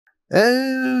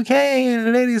Okay,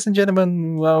 ladies and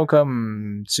gentlemen,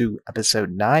 welcome to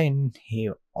episode 9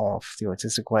 here of the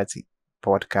Autistic YT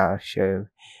podcast show,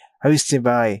 hosted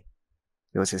by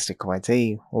the Autistic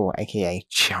YT, or aka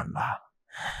Chandler.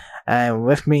 And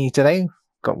with me today,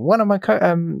 got one of my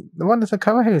one of the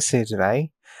co-hosts here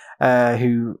today,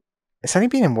 who it's only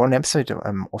been in one episode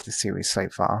of the series so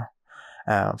far,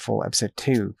 for episode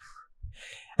 2.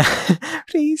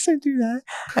 Please don't do that.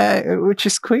 Which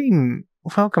is Queen.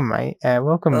 Welcome, mate.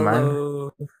 Welcome,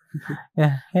 Hello. man.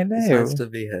 Yeah, hello. It's nice to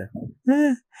be here.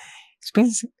 It's been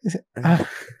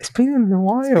a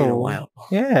while. It's been a while.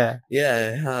 Yeah.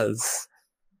 Yeah, it has.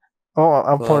 Oh,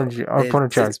 I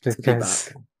apologize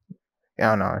because.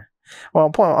 I know.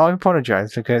 Well, I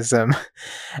apologize because some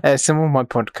of my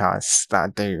podcasts that I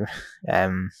do,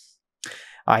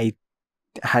 I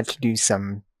had to do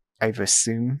some over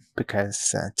Zoom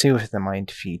because 2 of them I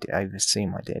interviewed over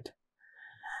Zoom. I did.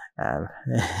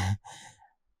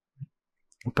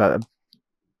 But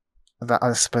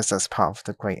I suppose that's part of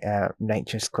the great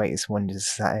nature's greatest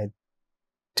wonders that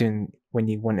doing when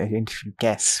you want to interview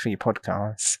guests for your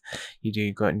podcast. You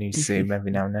do got a new Zoom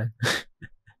every now and then.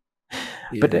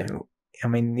 Yeah. But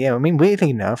weirdly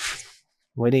enough,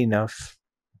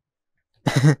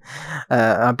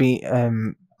 I've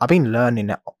been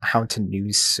learning how to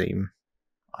use Zoom.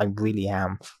 I really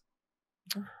am.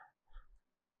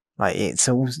 Like it's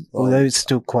although it's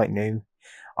still quite new,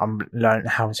 I'm learning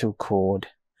how to record.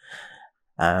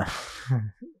 I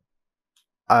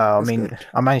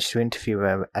managed to interview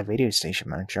a radio station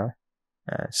manager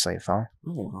so far.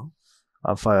 Oh, wow.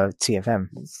 Of TFM,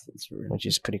 That's really which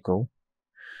is pretty cool.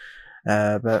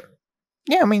 But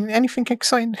yeah, I mean, anything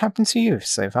exciting happened to you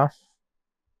so far?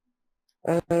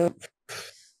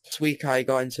 This week I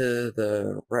got into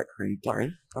the rec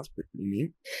playing. That's pretty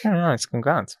neat. Oh, nice.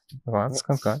 Congrats. Congrats.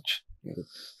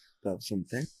 That's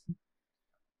something.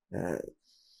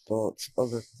 But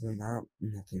other than that,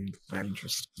 nothing very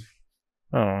interesting.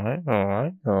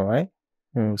 Alright.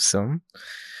 Awesome.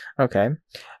 Okay.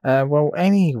 Well,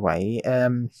 anyway,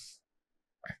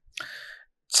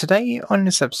 today on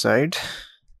this episode,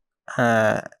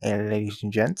 ladies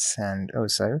and gents, and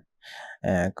also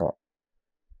got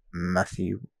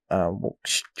Matthew walked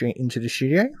straight into the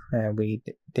studio. We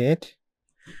did.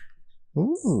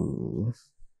 Ooh.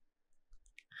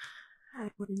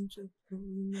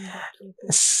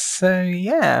 So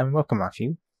yeah, welcome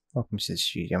Matthew. Welcome to the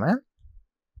studio, man.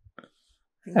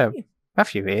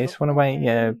 Matthew is one of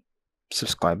my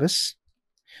subscribers,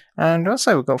 and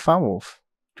also we've got Firewolf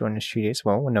joining the studio as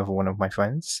well. Another one of my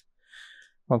friends.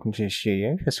 Welcome to the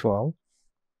studio as well.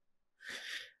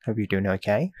 Hope you're doing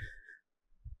okay.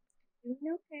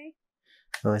 Okay.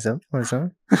 What's up?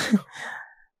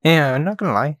 Yeah, I'm not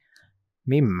gonna lie.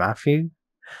 Me and Matthew,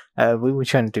 we were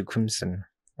trying to do Crimson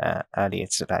earlier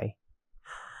today.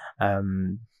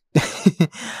 And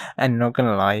not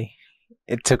gonna lie,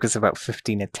 it took us about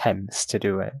 15 attempts to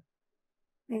do it.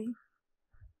 And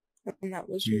that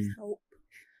was with help.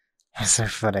 It's so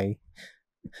funny.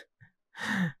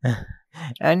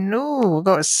 And no, we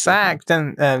got sacked.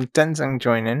 And Denzeng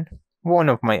joining, one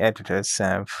of my editors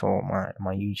for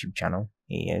my YouTube channel.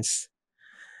 He is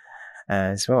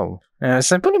as well.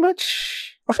 So pretty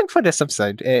much, I think for this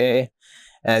episode,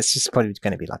 it's just probably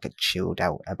going to be like a chilled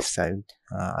out episode.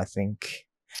 I think.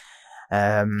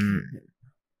 I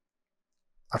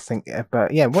think,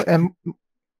 but yeah, what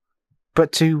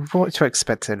but what to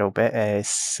expect a little bit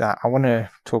is I want to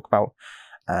talk about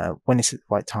when is it the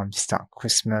right time to start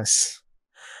Christmas,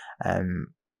 and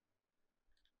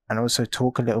also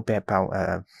talk a little bit about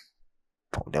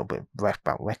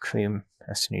Rec Room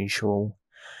as usual,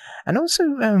 and also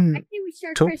I think we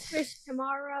start Christmas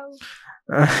tomorrow.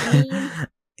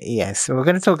 Yes, we're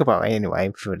going to talk about it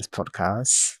anyway for this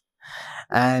podcast,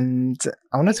 and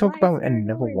I want to talk about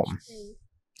another one.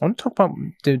 I want to talk about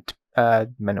the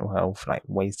mental health, like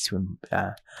ways to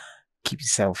keep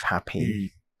yourself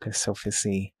happy, because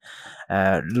obviously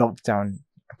lockdown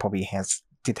probably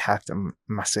did have a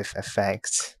massive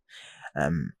effect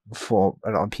for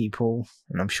a lot of people,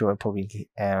 and I'm sure it probably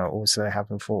also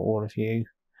happened for all of you.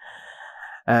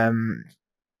 I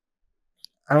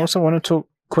also want to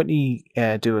quickly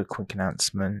do a quick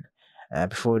announcement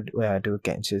before we do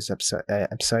get into this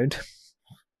episode.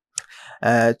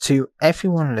 To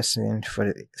everyone listening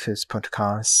for this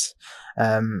podcast,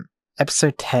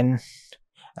 episode 10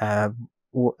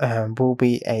 will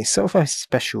be a sort of a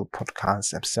special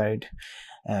podcast episode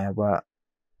where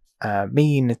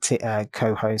me and the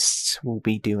co-hosts will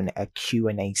be doing a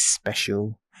Q&A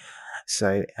special.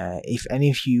 So if any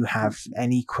of you have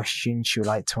any questions you'd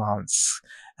like to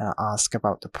ask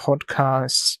about the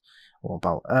podcast, or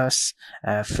about us,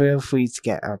 feel free to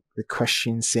get the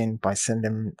questions in by sending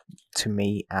them to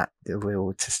me at the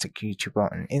Real Autistic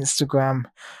YouTuber on Instagram,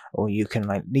 or you can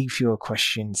leave your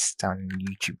questions down in the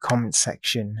YouTube comment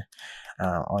section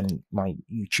on my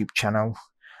YouTube channel.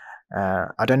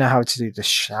 I don't know how to do the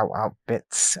shout out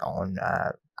bits on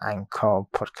Anchor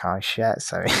podcast yet,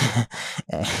 so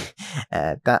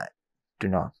that do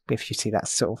not, if you see that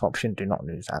sort of option, do not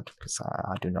use that, because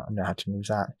I do not know how to use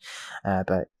that.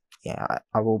 But yeah,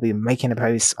 I will be making a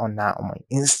post on that on my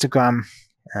Instagram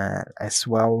as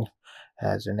well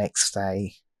the next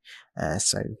day.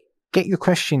 So get your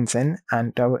questions in,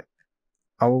 and I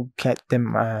will get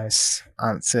them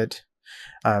answered.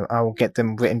 I will get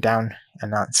them written down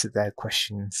and answer their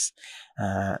questions,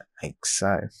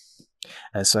 so.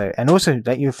 And also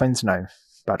let your friends know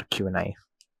about the Q&A.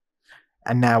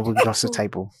 And now we've lost the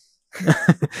table.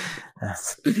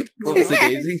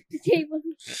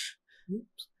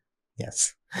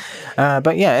 Yes.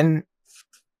 But yeah, and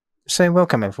so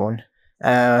welcome everyone.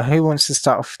 Who wants to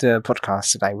start off the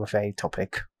podcast today with a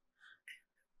topic?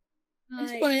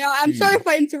 It's funny. I'm sorry if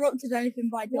I interrupted anything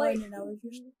by doing it.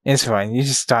 It's fine. You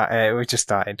just started. We just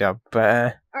started up,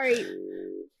 but all right.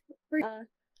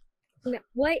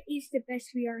 What is the best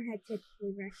VR headset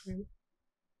to recommend?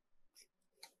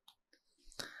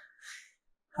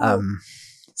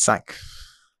 Zach.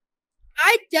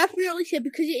 I definitely say,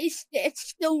 because it's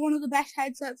still one of the best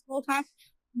headsets of all time,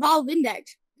 Valve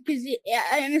Index, because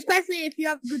and especially if you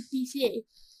have a good PC,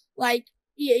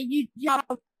 you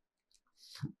have.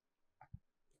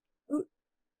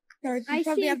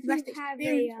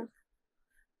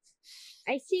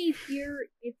 I see if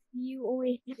you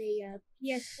only have a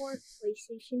PS4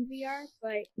 PlayStation VR,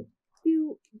 but if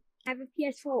you have a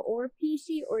PS4 or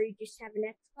PC, or you just have an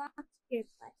Xbox, get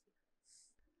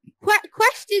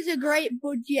Quest is a great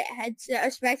budget headset,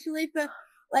 especially for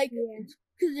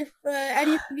because if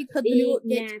anything because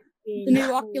the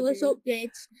new Oculus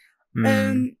updates.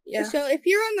 So if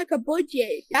you're on a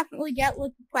budget, definitely get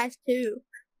a Quest 2.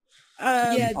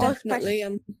 Definitely.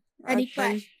 Any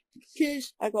Quest,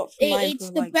 because it's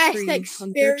the best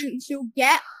experience you'll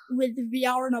get with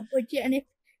VR on a budget. And if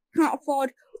you can't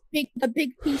afford a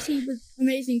big PC with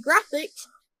amazing graphics,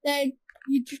 then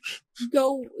you'd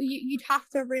have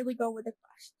to really go with the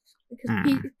Quest, because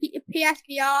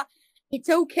PSVR, it's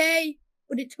okay,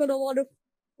 but it's got a lot of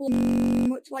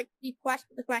much like the Quest,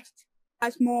 but the Quest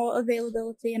has more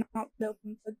availability and options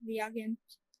open for VR games.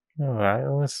 Alright,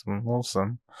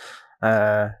 awesome.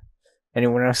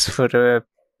 Anyone else for the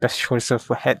best choice of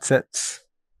headsets?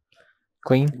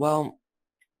 Queen? Well,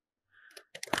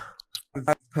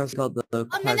 I've personally got the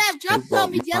I'm gonna have dropped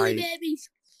on me jelly babies.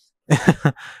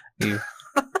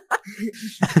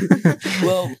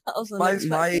 Well,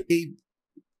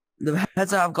 the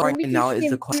headset I've got right now is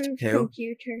the Quest 2,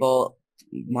 but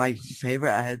my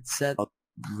favorite headset I'd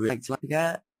really like to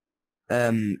get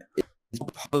is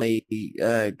probably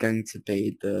going to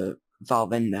be the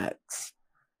Valve Index,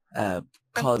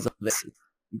 because of its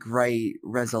great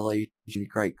resolution,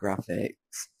 great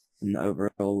graphics, and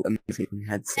overall amazing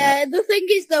headset. The thing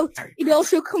is, though, it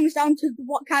also comes down to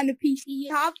what kind of PC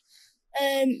you have,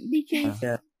 because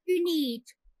you need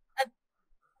a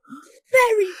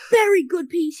very, very good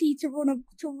PC to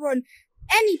run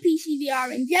any PC VR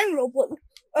in general, but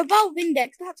a Valve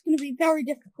Index, that's going to be very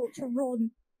difficult to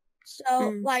run.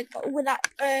 So, without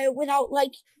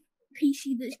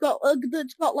PC that's got a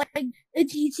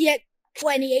GTX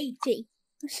 2080.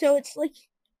 So it's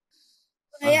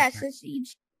yes,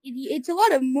 it's a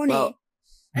lot of money,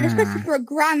 and especially for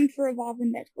 $1,000 for a Valve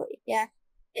Index. But yeah,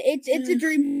 it's a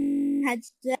dream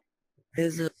headset.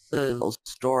 Here's a little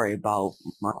story about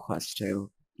my Quest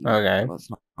 2. Okay. Well, it's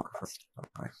not Quest 2.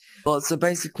 Well, so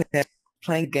basically, they're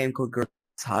playing a game called Girl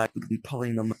Tag,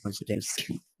 probably the most games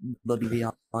bloody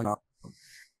VR.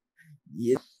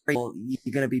 You're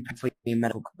gonna be paying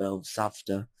medical bills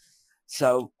after.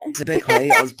 So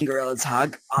typically, I was Gorilla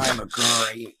Tag. I'm a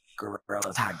great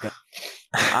Gorilla Tagger,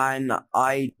 and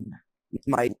my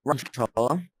right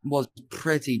controller was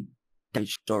pretty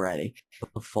damaged already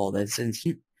before this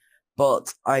incident,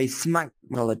 but I smacked the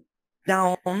controller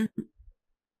down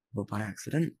by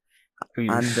accident,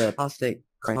 and the plastic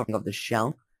covering of the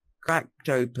shell cracked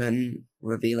open,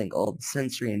 revealing all the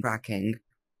sensory and tracking,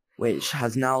 which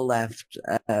has now left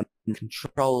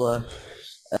controller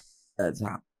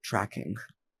tracking.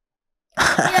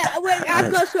 Yeah, wait,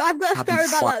 I've got a story about that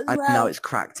as well. Now it's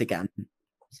cracked again.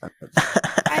 So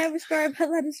I have a story about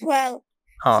that as well.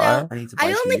 Oh, so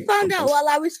I only found out while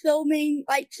I was filming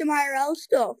some IRL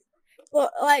stuff,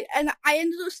 but and I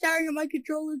ended up staring at my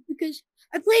controllers because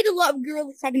I played a lot of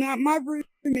Gorilla Tag. Now my room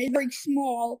is very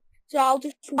small, so I'll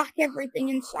just whack everything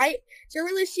in sight. So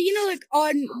really, so like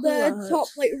on the top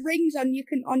like rings on your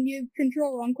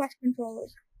controller on Quest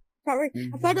controllers. Sorry,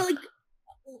 I found like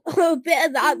a bit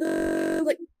of that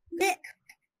like thick,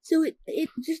 so it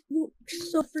just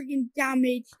looks so freaking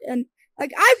damaged, and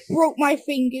like I broke my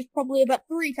fingers probably about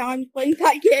 3 times playing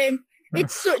that game.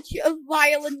 It's such a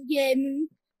violent game.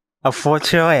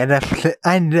 Unfortunately,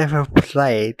 I never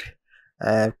played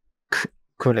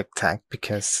Quick Tag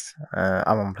because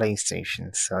I'm on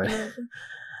PlayStation, so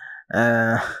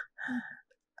in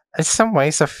some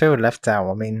ways I feel left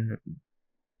out. I mean,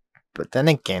 but then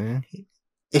again,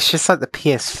 it's just like the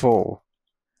PS4.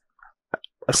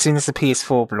 As soon as the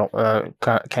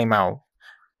PS4 came out,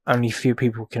 only a few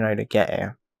people can only get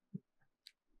it.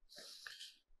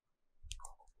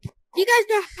 You guys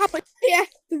know how much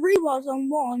PS3 was on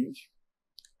launch?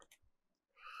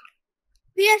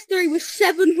 PS3 was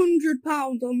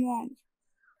 £700 on launch.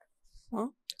 Huh?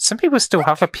 Some people still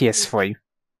have a PS3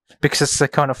 because they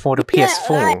can't afford a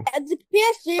PS4. The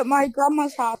PS3 at my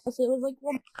grandma's house, it was like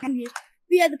 100. But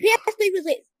yeah, the PS3 was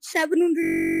like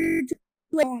 700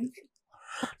 launch.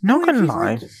 Not gonna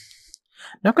lie,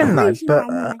 but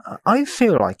I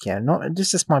feel like,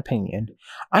 this is my opinion,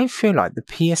 I feel like the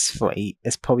PS3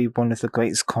 is probably one of the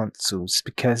greatest consoles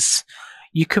because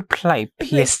you could play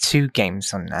PS2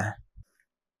 games on there.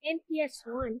 And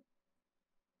PS1.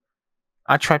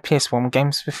 I tried PS1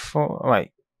 games before.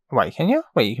 Wait, can you?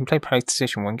 Wait, you can play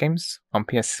PlayStation 1 games on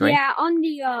PS3? Yeah, on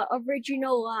the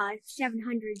original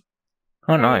 700.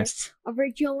 Oh, nice.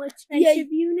 Original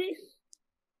expensive unit.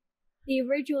 The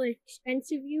original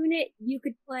expensive unit, you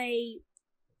could play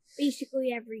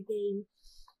basically every game.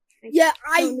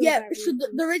 So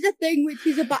there is a thing which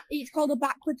is it's called a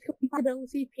backwards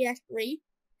compatibility PS3,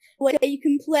 where you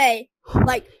can play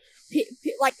like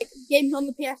games on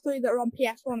the PS3 that are on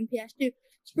PS1 and PS2.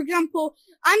 So for example,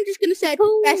 I'm just gonna say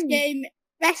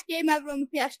best game ever on the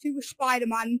PS2 was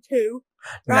Spider-Man 2.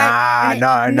 Right?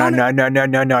 No,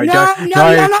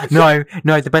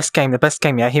 the best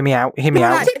game, yeah, hear me out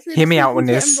on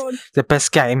this. The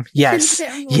best game, yes,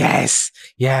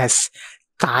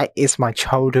 that is my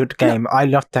childhood game. I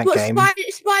love that game.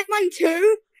 Spider-Man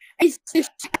 2 is the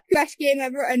best game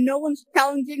ever, and no one's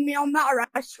challenging me on that, or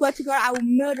I swear to God, I will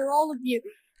murder all of you.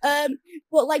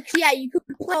 But you could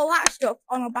play all that stuff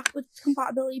on a backwards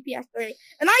compatibility PS3.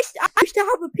 And I used to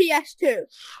have a PS2.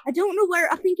 I don't know where,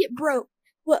 I think it broke.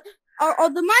 But, or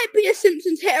there might be a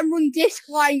Simpsons Hit and Run disc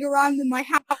lying around in my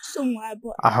house somewhere,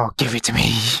 but... Oh, give it to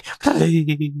me,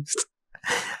 please.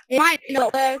 It might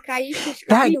not work. I used to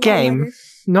that game,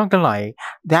 not gonna lie,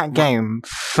 that game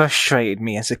frustrated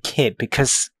me as a kid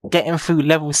because getting through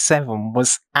level 7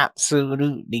 was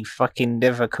absolutely fucking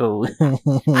difficult. I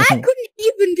couldn't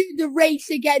even do the race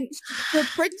against the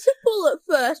principal at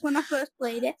first when I first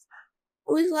played it.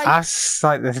 It was like... That's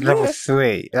like the level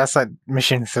 3. That's like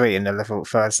mission 3 in the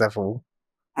first level.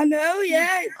 I know,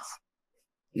 yeah.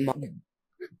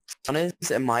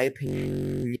 Honest, in my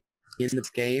opinion, in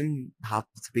this game have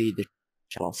to be the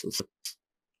Colossus. So,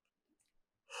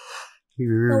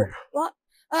 what?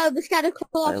 The Shadow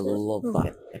Colossus. I love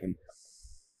that game.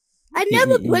 I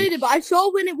never played it, but I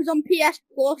saw when it was on PS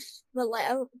Plus for like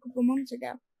a couple months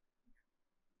ago.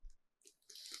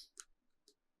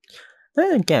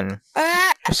 Then again,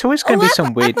 it's always going to be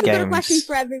some weird games. I've got a question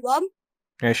for everyone.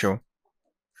 Yeah, sure.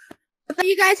 Have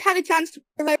you guys had a chance to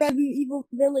play Resident Evil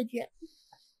Village yet?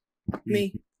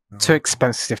 Me. Too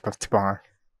expensive to buy.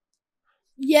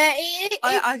 Yeah,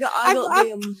 I've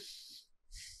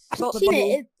seen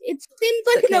it. It seems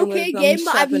like an okay game,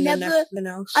 but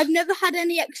I've never had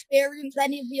any experience with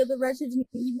any of the other Resident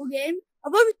Evil games.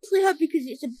 I've obviously heard because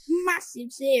it's a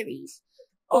massive series.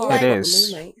 It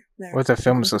is. With the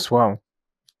films as well.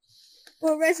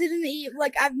 Well, Resident Evil,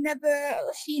 I've never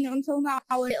seen it until now.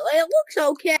 It looks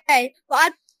okay, but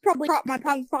I'd probably crop my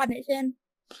pants 5 minutes in.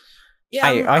 Yeah,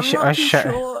 I'm not too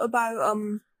sure about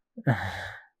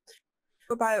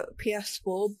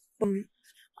PS4, but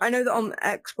I know that on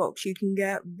Xbox you can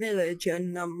get Village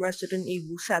and Resident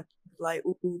Evil 7, like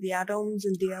all the add-ons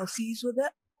and DLCs with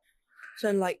it.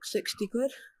 So like 60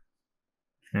 quid.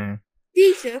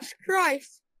 Jesus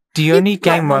Christ! The only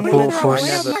game I bought for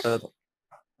the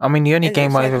only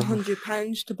game I ever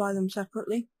 £100 to buy them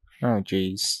separately. Oh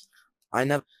jeez. I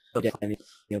never did any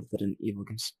of the Evil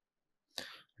games.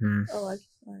 Oh, I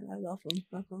love them.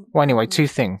 Well, anyway, 2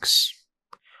 things.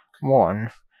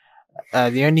 One,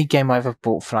 the only game I ever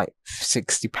bought for like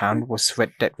 £60 was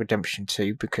Red Dead Redemption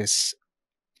 2 because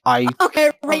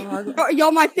Okay, right,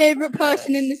 you're my favourite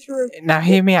person in this room. Now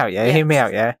hear me out, yeah? Hear me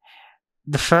out, yeah?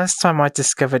 The first time I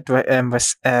discovered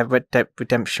Red Dead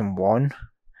Redemption 1,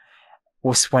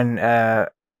 was when I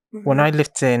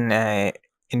lived in a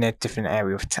different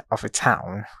area of a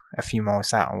town, a few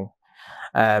miles out.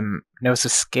 There was a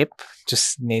skip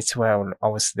just near to where I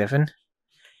was living,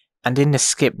 and in the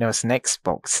skip there was an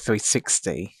Xbox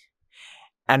 360.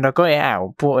 And I got it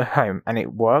out, brought it home, and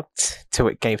it worked till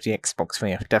it gave the Xbox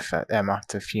me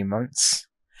after a few months.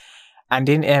 And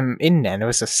in there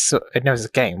was a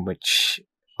game which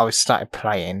I started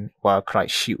playing where I could like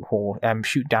shoot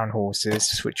down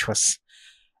horses, which was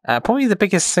probably the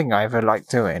biggest thing I ever liked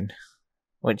doing,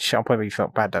 which I probably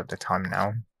felt bad at the time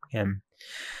now.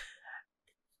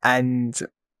 And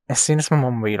as soon as my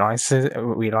mum realised that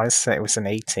it was an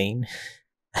 18,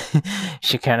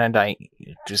 she kind of like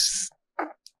just.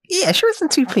 Yeah, she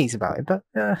wasn't too pleased about it, but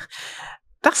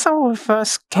that's how I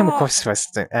first came across Red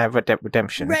Dead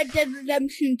Redemption. Red Dead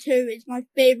Redemption 2 is my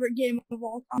favourite game of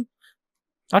all time.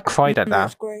 I cried at that.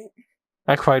 That's great.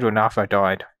 I cried when Arthur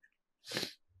died.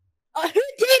 Who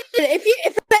did it?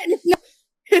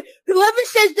 Whoever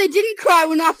says they didn't cry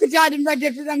when Arthur died in Red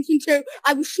Dead Redemption 2,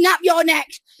 I will snap your neck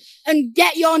and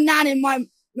get your nan in my...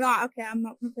 Right, okay, I'm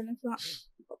not going to finish that.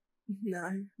 No,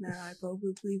 I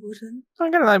probably wouldn't.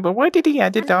 I'm gonna lie, but why did he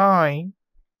have to die?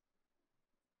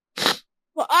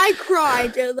 Well, I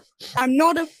cried. I'm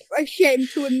not ashamed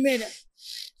to admit it.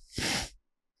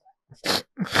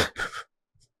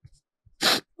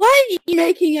 Why are you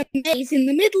making a maze in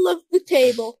the middle of the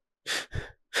table?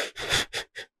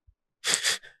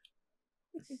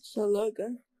 It's a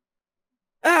logo.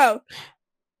 Oh.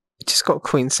 I just got a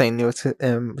Queen saying which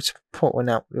putting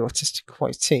out the Autistic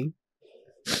YT.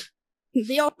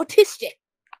 The autistic.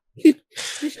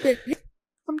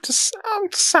 I'm just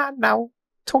sad now.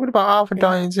 Talking about Arthur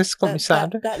dying just got me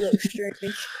sad. That looks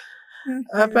strange.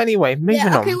 But anyway, moving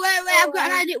on. Okay, wait, I've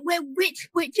got an idea.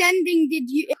 Which ending did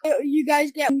you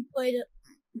guys get when you played it?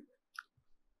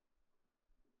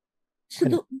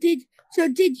 So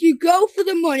did you go for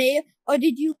the money, or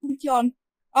did you with John,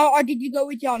 or did you go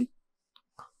with John?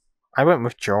 I went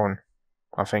with John,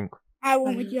 I think. I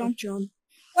went with John.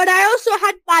 But I also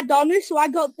had bad honors, so I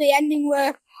got the ending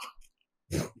where...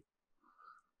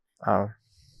 Oh.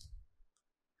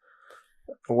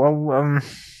 Well,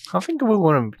 I think we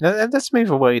want to... Let's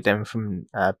move away then from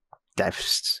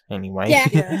deaths, anyway. Yeah,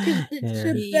 because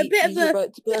it's a bit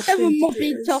of a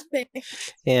morbid topic.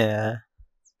 Yeah.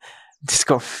 Just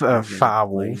got Far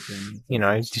Wolf,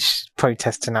 just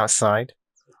protesting outside.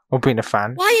 Or being a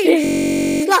fan. Why are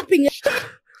you slapping it?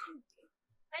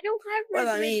 I don't have... Well,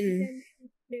 I mean...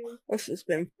 It's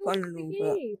been fun and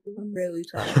all, but I'm really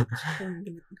tired.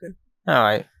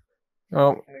 Alright.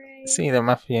 Well, see you then,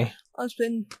 Matthew. It's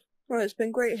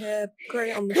been great here.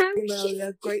 Great on the stream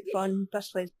earlier. Great fun.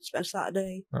 Best place to spend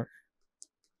Saturday. Oh.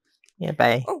 Yeah,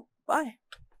 bye. Oh, bye.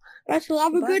 Right, so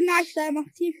have a good night there,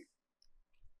 Matthew.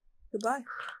 Goodbye.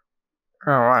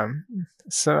 Alright.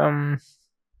 So,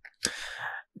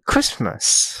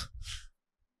 Christmas.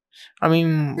 I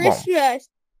mean, Christmas.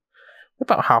 We're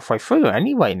about halfway through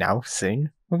anyway now,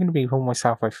 soon. We're going to be almost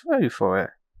halfway through for it.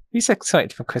 Who's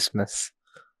excited for Christmas?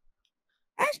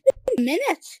 That's been a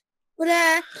minute. But,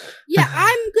 yeah,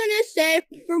 I'm gonna say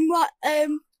from what,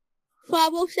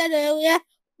 Fabo said earlier,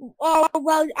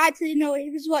 well, actually, no,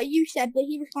 it was what you said, but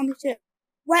he responded to it.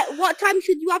 What time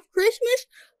should you have Christmas?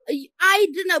 I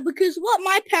don't know, because what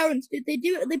my parents did, they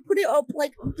put it up,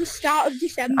 like, the start of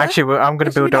December. Actually, I'm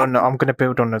going to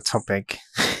build on the topic.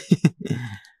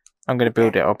 I'm going to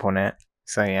build it up on it.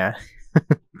 So, yeah.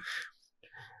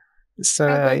 So,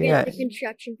 I'll go yeah. get the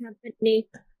construction company.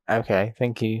 Okay,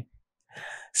 thank you.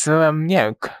 So,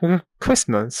 yeah,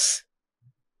 Christmas.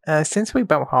 Since we're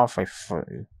about halfway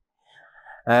through,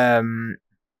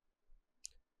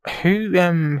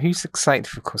 who's excited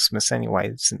for Christmas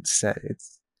anyway? Since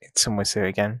it's almost here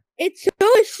again. It's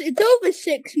over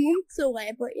 6 months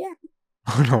away, but yeah.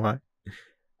 Oh no!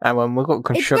 And we've got a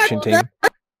construction team.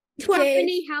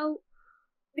 Company, how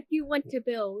would you want to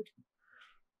build?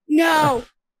 No.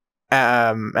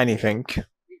 Anything.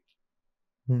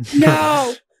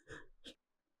 No.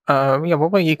 Yeah. What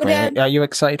about you, Quinn? Are you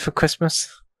excited for Christmas?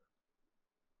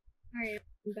 I am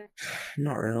back.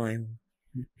 Not really.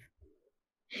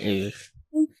 Eve.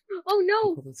 Oh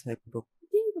no!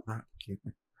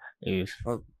 Eve.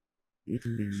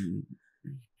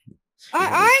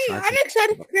 I'm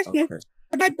excited for Christmas.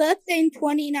 My birthday in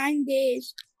 29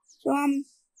 days, so I'm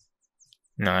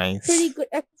nice. Pretty good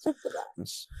except for that.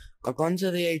 I've gone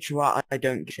to the age where I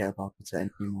don't care about it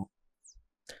anymore.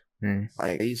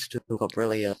 I used to look up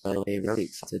really really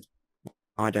excited.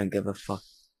 I don't give a fuck.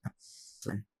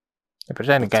 But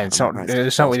then again, it's not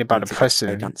really about the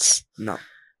presents. No.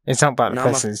 It's not about the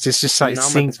presents. It's just like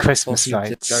seeing Christmas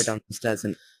lights. Go downstairs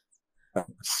and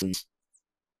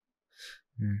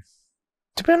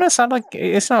To be honest, I like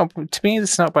it's not. To me,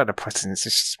 it's not about the presents.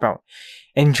 It's just about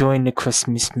enjoying the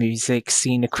Christmas music,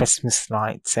 seeing the Christmas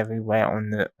lights everywhere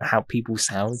on how people's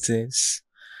houses,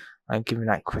 like giving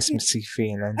that Christmassy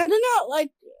feeling. I don't know,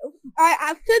 like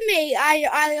for me,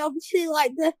 I obviously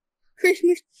like the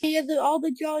Christmas tree, all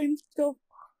the joy and stuff,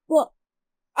 but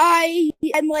I'm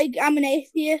an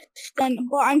atheist, but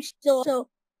I'm still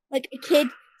like a kid,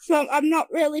 so I'm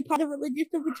not really part of religious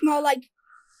stuff. It's more like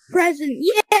present,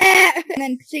 yeah, and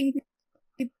then sing.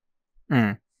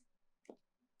 Bro,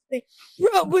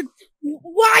 but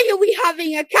why are we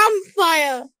having a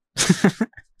campfire?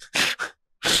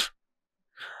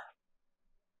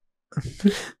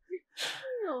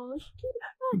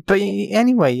 But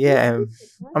anyway, yeah.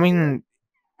 I mean,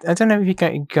 I don't know if you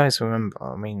guys remember.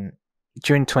 I mean,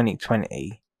 during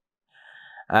 2020,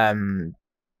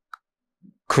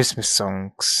 Christmas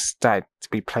songs started to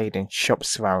be played in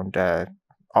shops around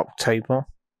October.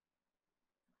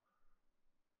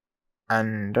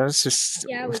 And I was just,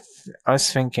 I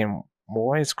was thinking,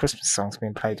 why is Christmas songs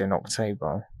being played in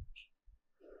October?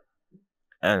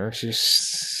 And it was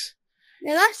just,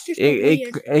 yeah, that's just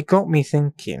it got me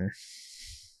thinking.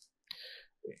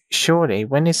 Surely,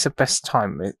 when is the best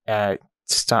time to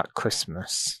start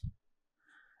Christmas?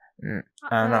 And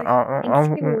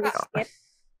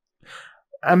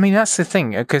I mean, that's the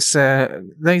thing, because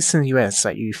those in the US,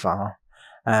 like you are,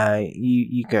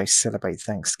 you guys celebrate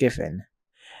Thanksgiving.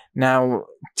 Now,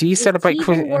 do you celebrate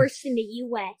Christmas? It's even worse in the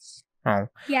US. Oh.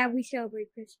 Yeah, we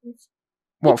celebrate Christmas.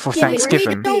 What, for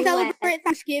Thanksgiving? We don't celebrate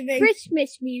Thanksgiving.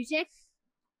 Christmas music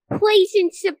plays in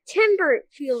September, it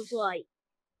feels like.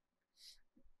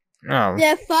 Oh.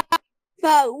 Yeah,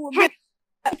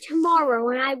 tomorrow,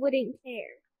 and I wouldn't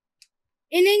care.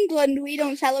 In England, we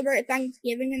don't celebrate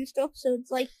Thanksgiving and stuff, so it's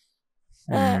like,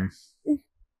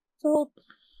 so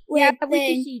yeah,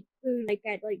 we just eat food like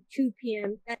at 2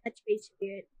 p.m. That's basically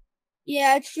it.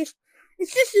 Yeah, it's just a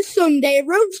Sunday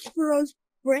roast for us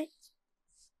Brits.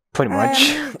 Pretty much.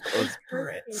 Us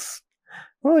Brits.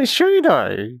 Well, it's true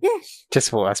though. Yes. Just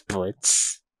for us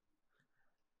Brits.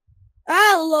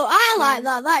 I like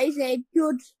that. That is a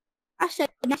good. That's a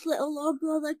nice little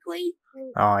logo there, Queen.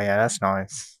 Oh yeah, that's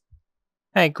nice.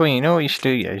 Hey Queen, you know what you should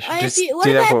do? Yeah, you should just do what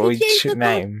that if for you change each the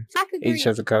name, category? each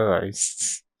of the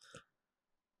co-hosts.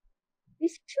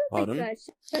 It's true, Pardon?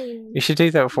 You should do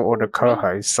that for all the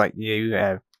co-hosts, like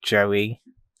you, Joey,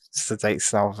 Sedate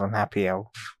Self, and Happy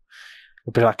Elf.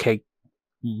 It'd be like a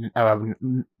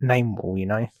name wall, you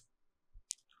know?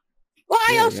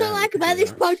 What I also like about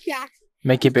this podcast,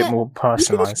 make it a bit more you can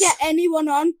personalised. just get anyone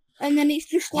on, and then it's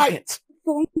just like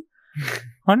fun.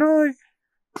 I know.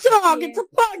 Dog, it's a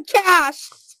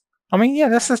podcast. I mean, yeah,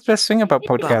 that's the best thing about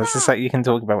podcasts is that you can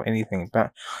talk about anything.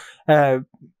 But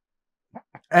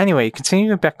anyway,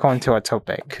 continuing back on to our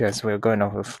topic, as we're going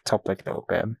off of topic a little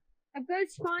bit. I've got to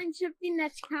find something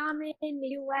that's common in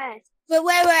the US. But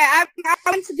wait, I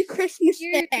went to the Christmas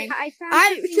thing.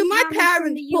 So my parents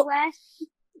from the US.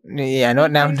 Yeah,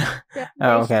 not now.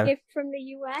 Oh, okay. Gift from the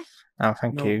US. Oh,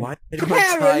 thank you. Why did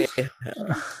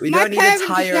we don't need a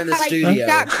tire in the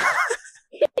studio.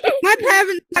 My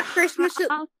parents had Christmas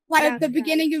at the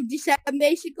beginning of December,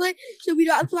 basically, so we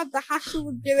don't have to have the hassle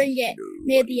of doing it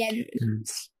near the end.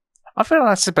 I feel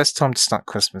that's the best time to start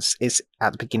Christmas is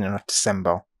at the beginning of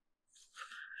December.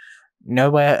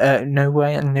 Nowhere in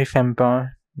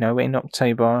November, nowhere in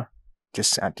October,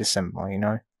 just at December, you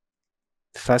know?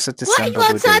 The 1st of December. Why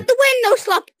you outside the window,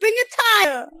 Slop? Bring a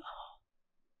tire!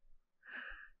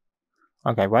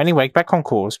 Okay, well anyway, back on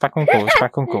course.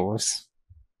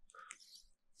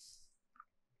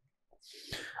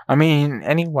 I mean,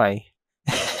 anyway.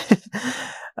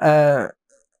 I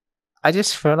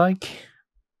just feel like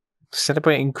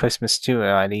celebrating Christmas too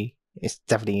early is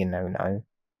definitely a no-no.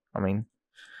 I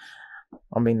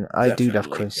mean, I do love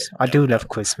Christmas. I do love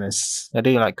Christmas. I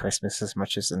do like Christmas as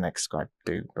much as the next guy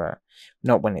do, but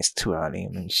not when it's too early. I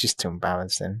mean, it's just too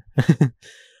embarrassing.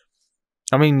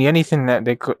 I mean, the only thing that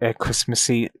they're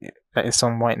Christmassy that is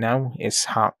on right now is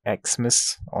Heart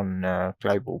Xmas on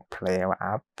Global Player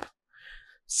app.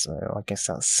 So I guess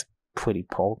that's pretty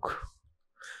pog.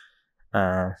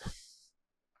 Frying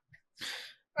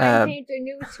Pan's our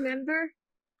newest member.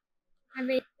 Have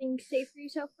anything to say for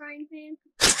yourself, Frying Pan?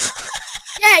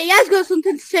 Yeah, he has got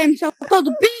something to say himself called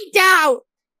the beat down.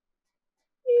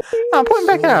 Oh, put him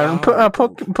back down. Put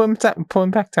him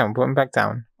back down. Put him back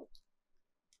down.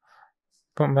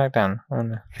 Put him back down. Oh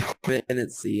no. Put in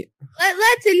its seat.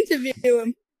 Let's interview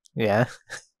him. Yeah.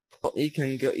 You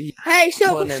can go. Hey,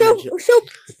 so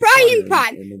Frying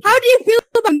Pan, how do you feel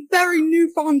about very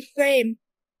newfound fame?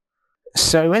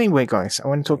 So anyway, guys, I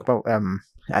want to talk about a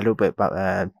little bit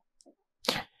about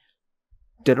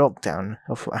the lockdown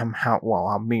of how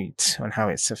our moods and how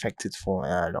it's affected for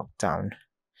lockdown.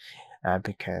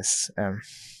 Because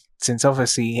since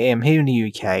obviously here in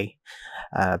the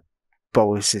UK,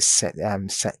 Boris is set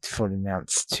for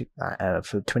announced to,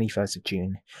 for the 21st of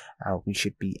June. We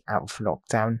should be out of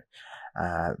lockdown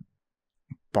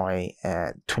by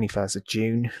 21st of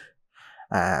June.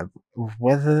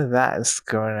 Whether that is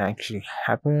going to actually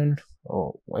happen,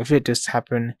 or if it does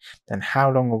happen, then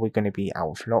how long are we going to be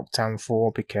out of lockdown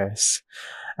for? Because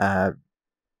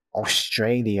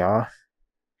Australia,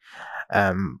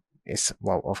 is,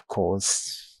 well, of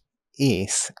course,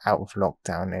 is out of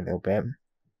lockdown a little bit,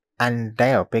 and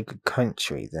they are a bigger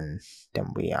country than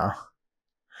we are,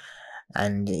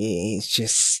 and it's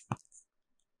just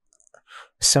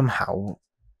somehow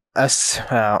us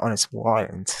on a small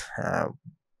island,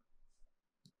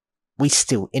 we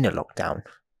still in a lockdown,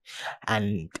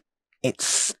 and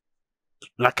it's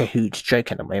like a huge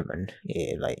joke at the moment.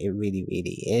 It really,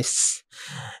 really is.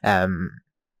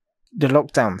 The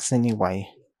lockdowns anyway.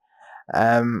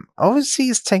 Obviously,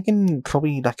 it's taken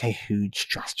probably like a huge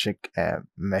drastic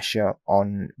measure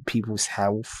on people's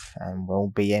health and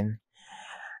well-being.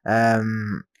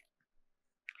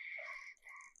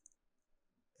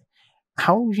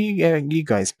 How have you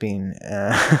guys been?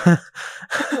 Oh,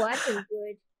 I've been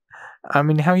good. I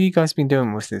mean, how have you guys been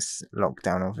doing with this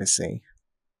lockdown? Obviously,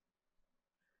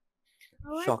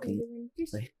 Oh, I've been Shocking. doing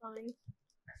just fine.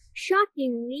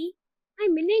 Shockingly,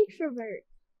 I'm an introvert.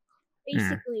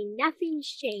 Basically, nothing's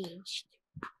changed.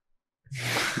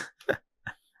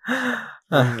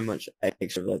 Very much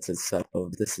extroverted, so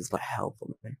this is like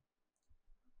helpful.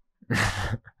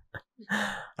 I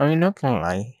mean, not gonna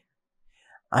lie,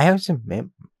 I have to admit,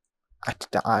 I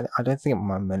don't think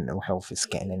my mental health is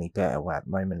getting any better at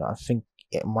the moment. I think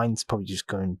mine's probably just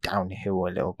going downhill a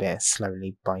little bit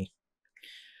slowly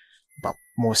but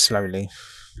more slowly.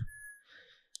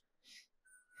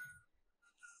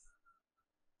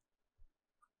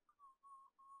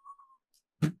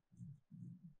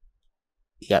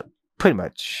 Yep, pretty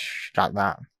much like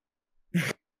that.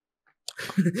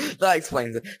 That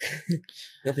explains it.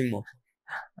 Nothing more.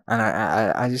 And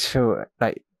I just feel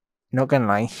like, not gonna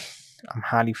lie, I'm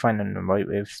hardly finding the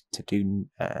motive to do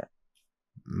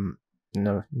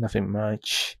nothing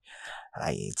much.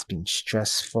 Like, it's been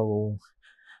stressful.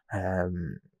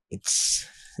 It's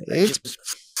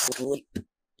Sleep.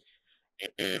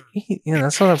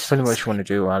 that's what I pretty much want to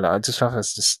do. I just rather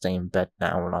just stay in bed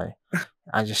now. Like,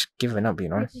 I just given up, I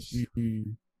I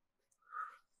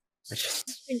just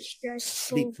It's been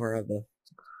stressful. sleep forever.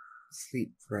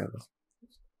 Sleep forever.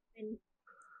 And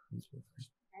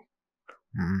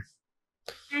Mm.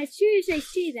 as soon as I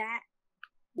see that,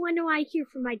 what do I hear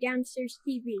from my downstairs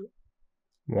TV?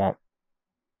 What?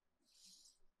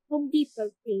 Home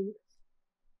Depot theme.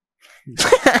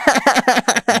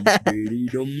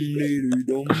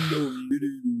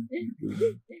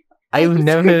 I've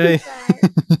never.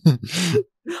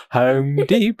 Home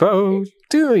Depot,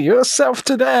 do it yourself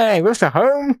today with the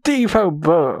Home Depot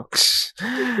books.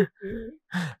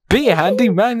 Be a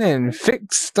handyman and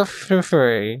fix stuff for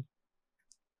free.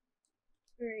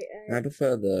 I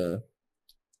prefer the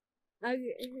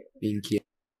being cute.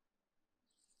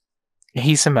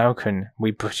 He's American,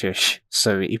 we British,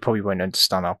 so he probably won't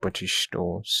understand our British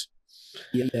stores.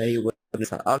 Yeah, he would.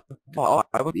 I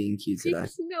would being cute I today.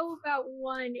 just know about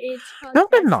one. It's called Not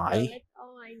gonna Tesco. lie. That's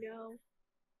all I know.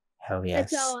 Hell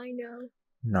yes. That's all I know.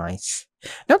 Nice.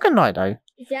 Not gonna lie though,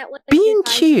 Is that what being the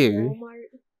guy from cute, Walmart?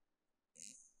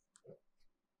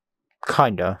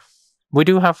 kinda. We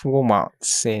do have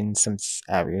Walmarts in some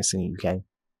areas in the UK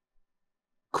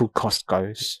called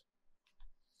Costco's.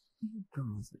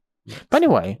 But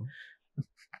anyway,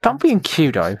 about being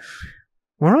cute though,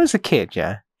 when I was a kid,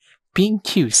 yeah, being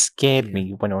cute scared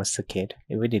me when I was a kid.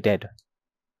 It really did.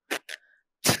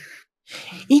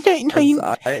 You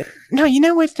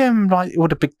know with like all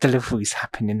the big deliveries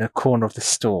happen in the corner of the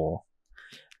store.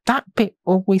 That bit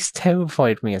always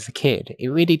terrified me as a kid. It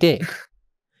really did.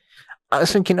 I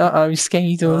was thinking,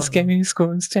 scary door, scary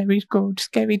door, scary door,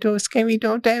 scary door, scary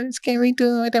door, down, scary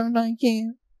door, I don't like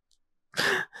you.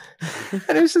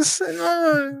 And it was just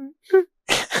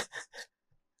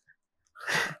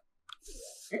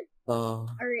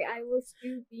Alright, I will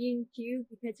sue being cute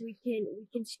because we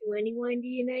can sue anyone in the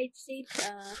United States.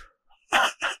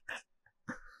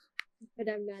 But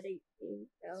I'm not 18,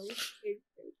 so.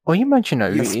 Well, you mentioned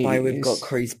though. That's why we've got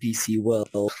Crazy PC World.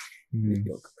 We've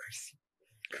got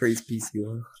Crazy PC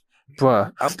World.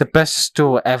 Bruh, the best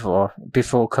store ever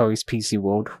before Curry's PC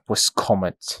World was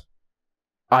Comet.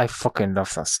 I fucking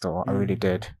love that store. I really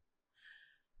did.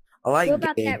 I like What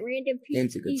about game. that random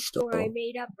Game's a PC good store I store.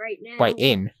 made up right now? Wait,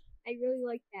 in? I really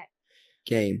like that.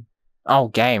 Game. Oh,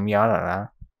 game. Yeah, I don't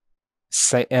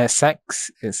know.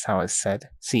 Sex is how it's said.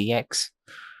 CX.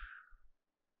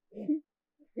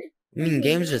 I mean,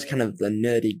 games just kind of the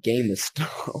nerdy gamer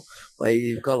store. Like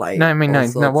you've got like No, I mean, all no.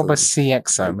 sorts What about of,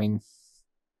 CX? Though? I like- mean,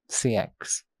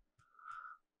 CX.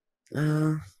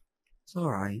 It's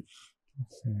alright.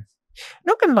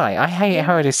 Not gonna lie, I hate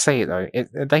how they say it though.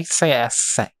 They say it as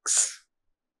sex,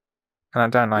 and I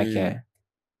don't like it.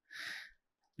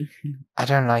 I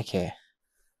don't like it.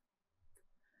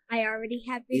 I already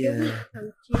have the Yeah. delete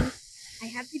function. I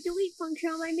have the delete function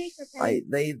on my maker pen.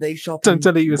 Like they shop. Don't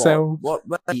delete in yourself. What?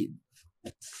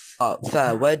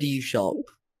 Fair. Where do you shop?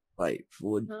 Like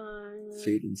for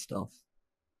food and stuff.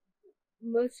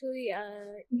 Mostly,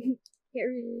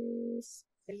 here's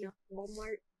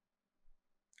Walmart.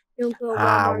 Don't go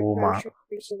Walmart.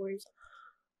 grocery stores.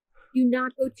 Do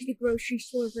not go to the grocery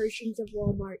store versions of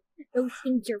Walmart. Those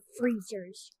things are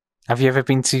freezers. Have you ever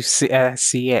been to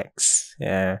CX?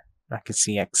 Yeah, like a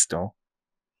CX store.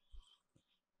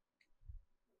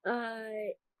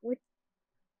 What?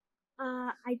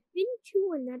 I've been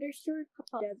to another store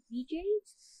called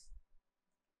BJ's.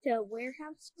 It's a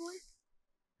warehouse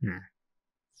store.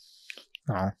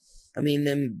 Oh. I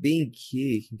mean, being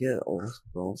cute, you can get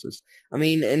all sorts. I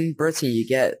mean, in Britain, you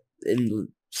get in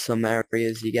some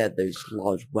areas, you get those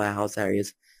large warehouse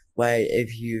areas where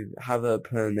if you have a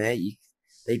permit,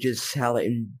 they just sell it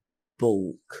in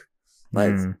bulk,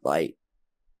 like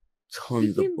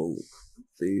tons of bulk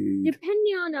food.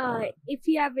 Depending on if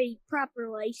you have a proper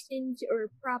license or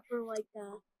proper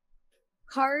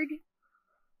card,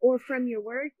 or from your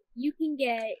work, you could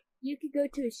go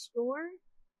to a store.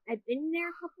 I've been there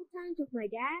a couple times with my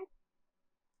dad.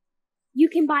 You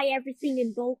can buy everything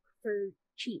in bulk for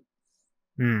cheap.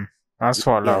 That's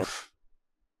what I love.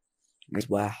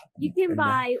 You can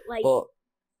buy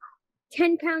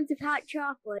 10 pounds of hot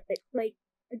chocolate, like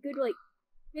a good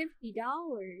 $50.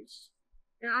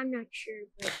 Now, I'm not sure,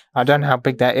 but I don't know how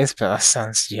big that is, but that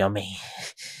sounds yummy.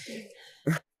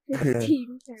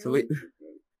 15 pounds. So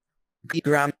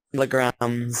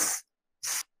kilograms.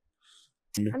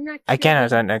 I'm not sure Again, I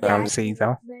don't know grams exact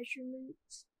either.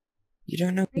 measurements. You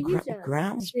don't know I use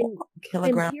grams? an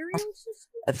Kilograms? imperial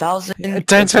system? 1,000.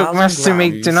 Don't talk maths to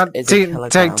me. Do not is a don't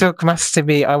kilogram. talk maths to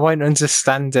me. I won't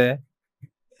understand it.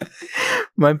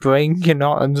 My brain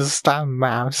cannot understand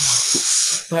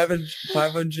maths.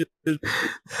 500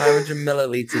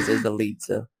 milliliters is a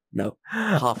liter. No,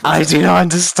 half. I do not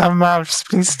understand maths.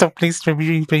 Please stop. Please stop.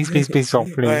 Please stop.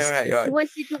 Please. Right. You want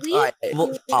to delete? Alright, You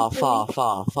want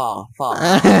to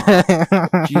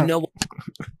far. Do you know what?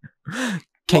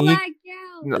 Can you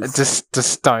Pull that down.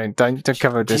 just don't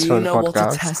cover this Do for you the know what a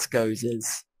podcast? Tesco's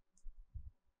is?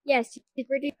 Yes, it's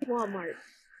British Walmart.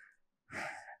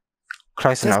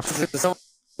 Close enough. It's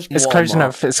Walmart. close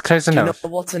enough. It's close Do you know enough.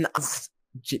 what an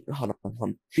hold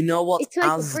on. Do you know what It's like a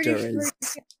Asda British is?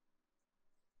 version.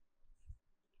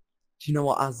 Do you know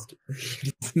what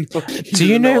Asda? Do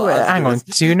you know? Hang on. Is?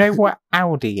 Do you know what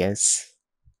Audi is?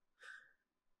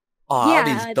 Oh, Yeah,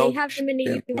 Aldi's they dog have them in the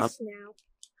shit, man. US now.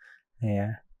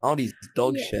 Yeah. Aldi's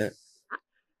dog Yeah. shit.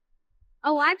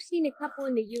 Oh, I've seen a couple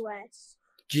in the US.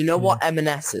 Do you know what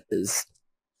M&S is?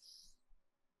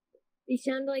 They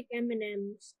sound like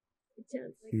M&Ms. It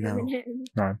sounds like No. M&Ms.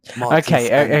 No. Marks and Okay.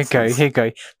 Here Spencers. you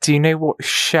go. Do you know what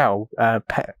Shell a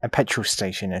petrol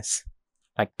station is?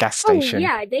 Like gas station. Oh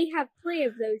yeah, they have plenty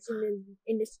of those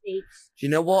in the States. Do you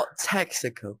know what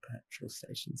Texaco petrol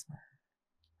stations are?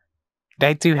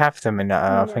 They do have them in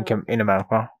I No. think in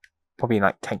America. Probably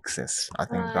like Texas. I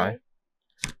think so.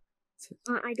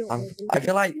 I don't live in I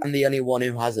feel like I'm the only one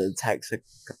who has a Texaco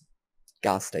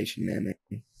gas station near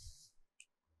me.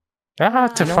 They're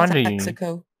hard to You know find.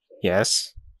 Texaco?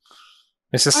 Yes.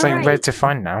 It's the same Alright. way to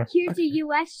find now. Here's a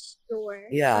US store.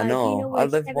 Yeah, I Do you know. know I where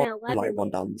live 7-Eleven like one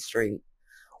is? down the street.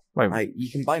 Wait, Like you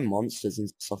can buy monsters and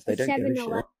stuff. They don't give a shit.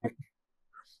 7-Eleven.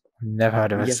 never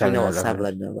heard of a Yes, we know what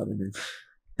 7-Eleven. 7-Eleven is.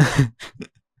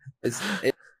 It's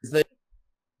the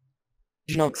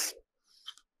Schnucks.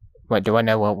 Wait, do I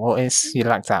know what is? You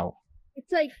lacked out.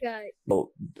 It's like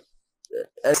Well,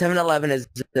 7-Eleven is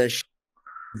the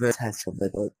test of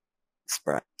the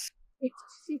Express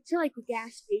it's like a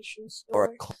gas station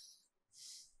or store.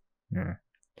 a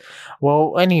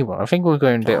Well, anyway, I think we're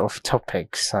going a bit off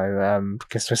topic. So,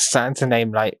 because we're starting to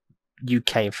name like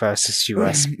UK versus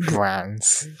US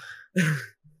brands.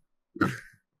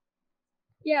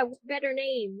 Yeah, better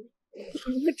name.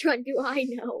 Which one do I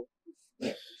know?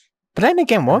 But then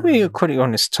again, while we're quickly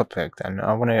on this topic, then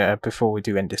I want to before we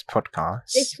do end this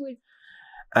podcast,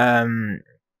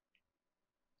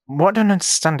 what I don't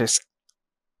understand is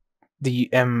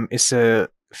it's a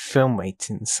film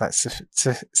ratings, like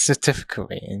certificate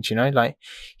ratings. You know, like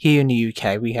here in the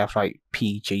UK we have like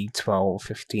PG 12,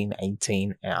 15,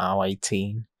 18,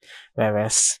 R18,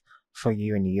 whereas for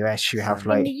you in the US you have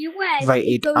like in the US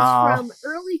rated it goes R. from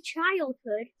early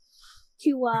childhood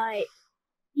to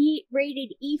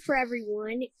rated E for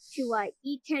everyone to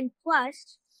E10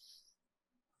 plus,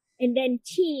 and then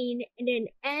teen, and then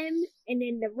M, and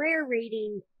then the rare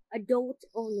rating adult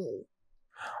only.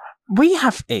 We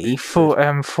have E for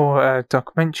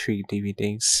documentary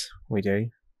DVDs. We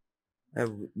do.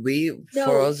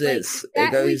 For us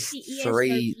it goes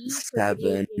 3,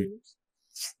 7.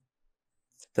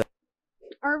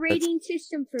 Our rating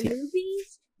system for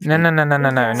movies? No.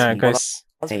 It goes.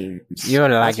 You're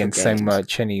lagging so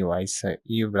much anyway. So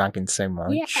you're lagging so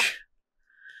much. Yeah.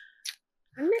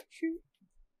 I'm not sure.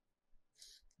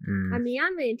 I mean,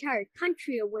 I'm an entire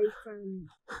country away from.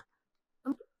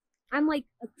 I'm like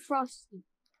across.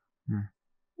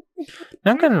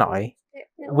 Not gonna lie,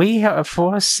 we have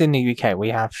for us in the UK we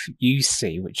have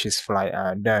UC, which is for like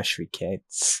nursery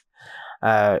kids.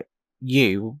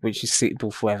 U, which is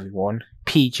suitable for everyone.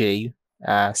 PG,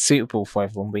 suitable for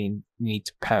everyone. We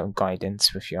need parent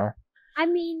guidance with you. I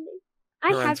mean,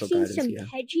 I have seen some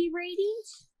PEGI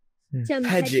ratings. Some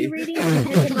PEGI ratings.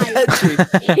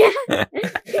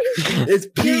 It's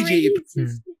PG.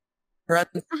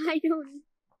 I don't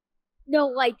know,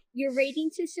 like your rating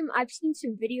system. I've seen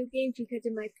some video games because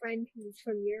of my friend who's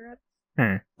from Europe.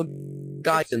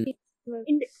 Guidance.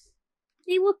 And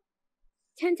they look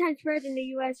 10 times better than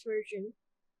the US version.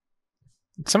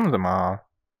 Some of them are.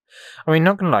 I mean,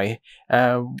 not gonna lie,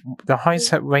 the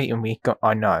highest rating we got,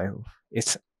 I know,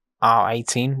 it's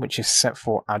R18, which is set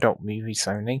for adult movies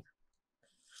only.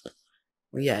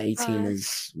 Well, yeah, 18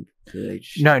 is good.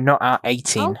 No, not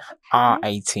R18.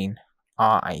 R18.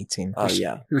 R18. Oh,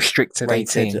 yeah. Restricted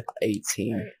Rated 18.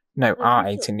 18. No,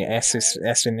 R18. The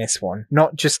S in this one.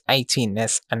 Not just 18,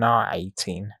 there's an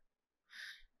R18.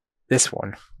 This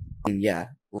one. Yeah.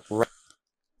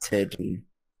 Rated.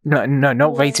 No,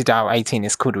 not rated R18.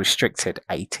 It's called restricted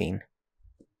 18.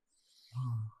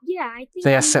 Yeah, I think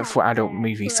they are set for adult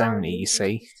movies only, you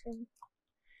see.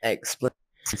 Explicit.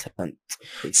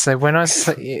 So when I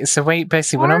say,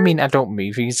 when I mean adult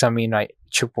movies, I mean like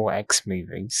triple X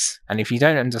movies. And if you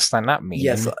don't understand that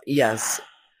meaning, yes,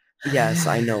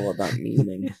 I know what that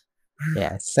meaning.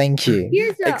 Yes, thank you.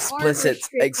 Here's explicit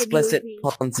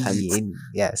content.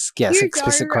 Yes, Here's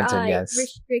explicit content. Yes.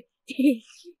 Restricted.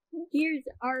 Here's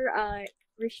our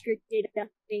restricted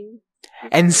thing.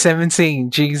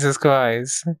 N17. Jesus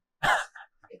Christ. I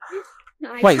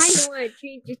kind of want to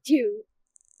change it too.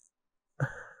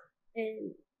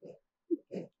 And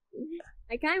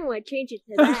I kind of want to change it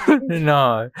to that.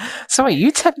 No. So wait,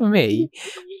 you telling me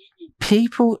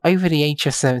people over the age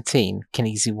of 17 can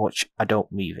easily watch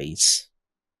adult movies?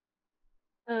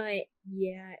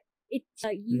 Yeah. It's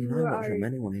you are from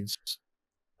anyone.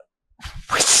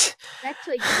 What? That's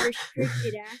like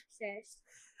restricted access,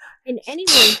 and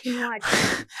anyone can watch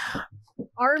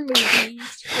our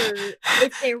movies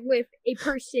if they're with a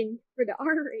person for the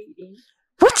R rating.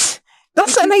 What?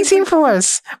 That's an 18 for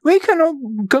us. We cannot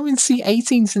go and see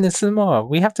 18s in the cinema.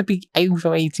 We have to be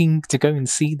over 18 to go and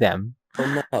see them.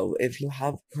 Oh no, if you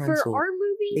have parental... For our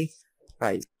movies?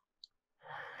 Right.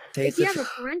 If you have a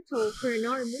parental for an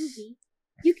R movie,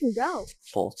 you can go.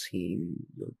 14,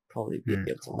 you'll probably be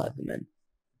able to let them in.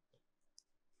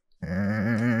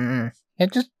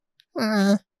 It just...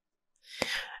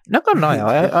 Not gonna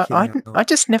lie, I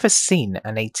just never seen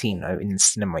an 18 in the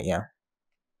cinema, yeah.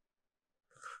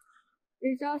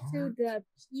 There's also the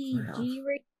PG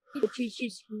rating, which is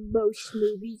just most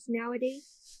movies nowadays.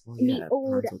 And the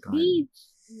old B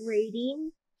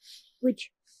rating,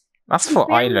 which... That's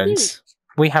for Ireland.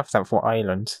 We have that for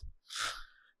Ireland.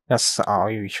 That's our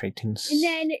Irish ratings. And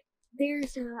then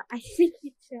there's I think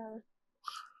it's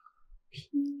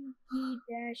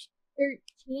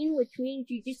PG-13, which means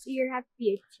you just either have to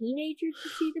be a teenager to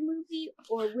see the movie,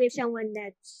 or with someone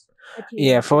that's a teenager.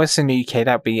 Yeah, for us in the UK,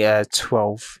 that'd be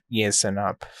 12 years and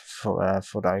up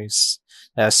for those.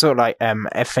 Sort of like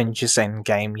Avengers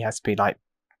Endgame, you have to be like,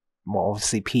 well,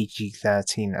 obviously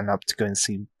PG-13 and up to go and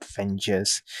see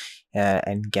Avengers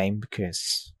Endgame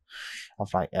because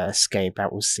of like scary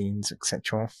battle scenes,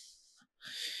 etc.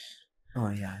 Oh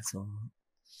yeah, I saw.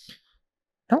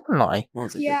 Don't lie.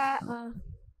 Yeah.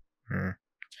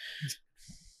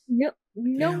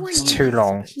 No one. It's too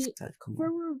long. For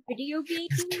video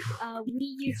games,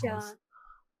 we use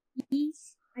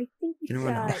I think You're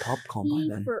gonna run out of it's popcorn by E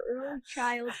then. for early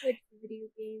childhood video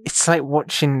games. It's like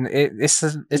watching it. It's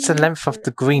the length of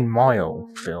the Green Mile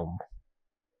film.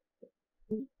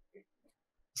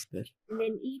 That's good. And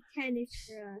then E10 is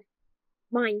for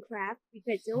Minecraft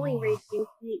because the only rated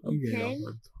game for the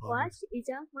E10 plus is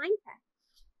a Minecraft.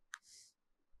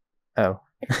 Oh.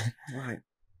 Right.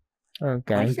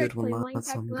 Okay. I Very started good one, playing Matt,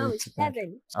 so Minecraft I'm when I going was to bed.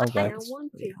 7. Okay. And I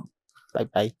want to. Bye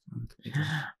bye.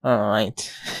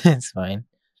 Alright. It's fine.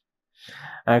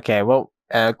 Okay, well,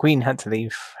 Queen had to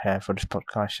leave for this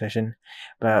podcast session,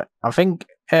 but I think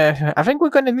we're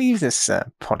going to leave this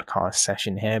podcast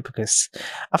session here because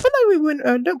I feel like we went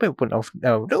a little bit off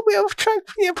track.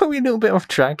 Yeah, probably a little bit off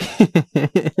track.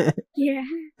 Yeah.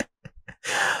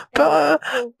 But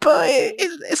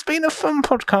it's been a fun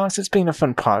podcast. It's been a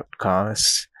fun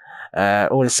podcast.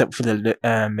 All except for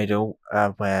the middle,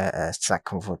 where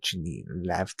Zach unfortunately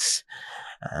left.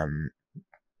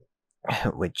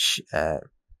 Which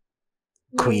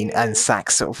Queen and Zach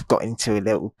sort of got into a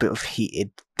little bit of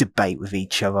heated debate with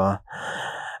each other.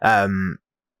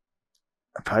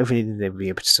 Hopefully they'll be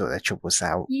able to sort their troubles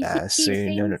out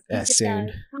soon.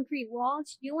 Soon. Concrete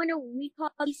walls. You want to? We call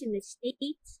these in the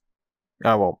States.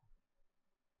 Oh well.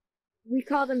 We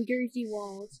call them Jersey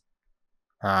walls.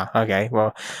 Okay.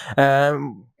 Well,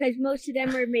 because most of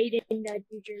them are made in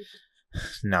New Jersey.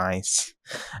 Nice.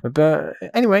 But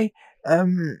anyway,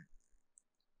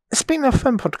 it's been a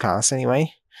fun podcast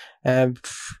anyway.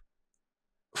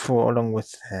 For along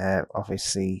with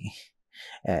obviously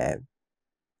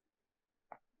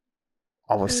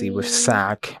with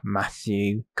Zach,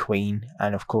 Matthew, Queen,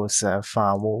 and of course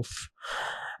Firewolf.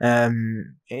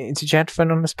 Did you have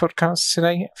fun on this podcast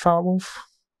today, Firewolf?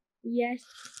 Yes,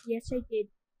 I did.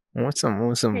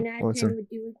 Awesome. 10 out of 10 would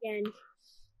do again.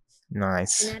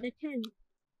 Nice. 10 out of 10.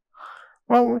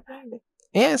 Well,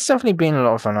 yeah, it's definitely been a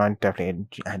lot of fun. I definitely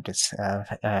had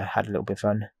a little bit of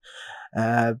fun.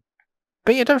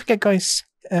 But yeah, don't forget, guys.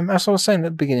 As I was saying at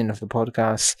the beginning of the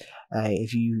podcast,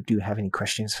 if you do have any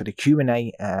questions for the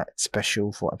Q&A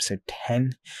special for episode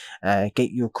 10,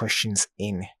 get your questions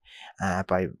in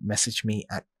by message me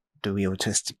at the Real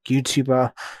Autistic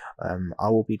YouTuber. I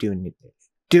will be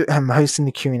I'm hosting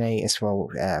the Q&A as well.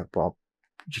 But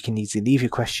you can easily leave your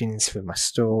questions for my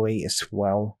story as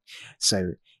well.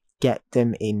 So get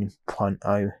them in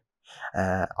pronto.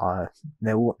 There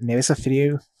is a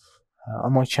video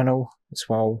on my channel as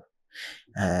well.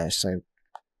 So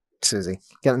Susie,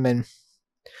 get them in.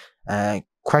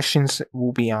 Questions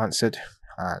will be answered,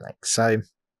 like so,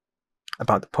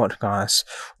 about the podcast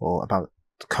or about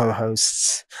the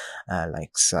co-hosts,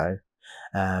 like so.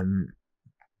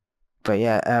 But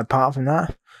yeah, apart from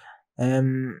that,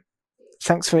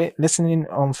 thanks for listening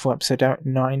on for episode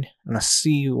 9, and I'll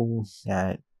see you all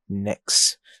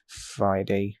next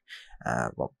Friday.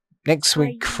 Next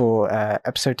week for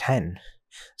episode 10.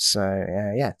 So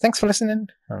yeah, thanks for listening.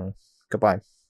 Goodbye.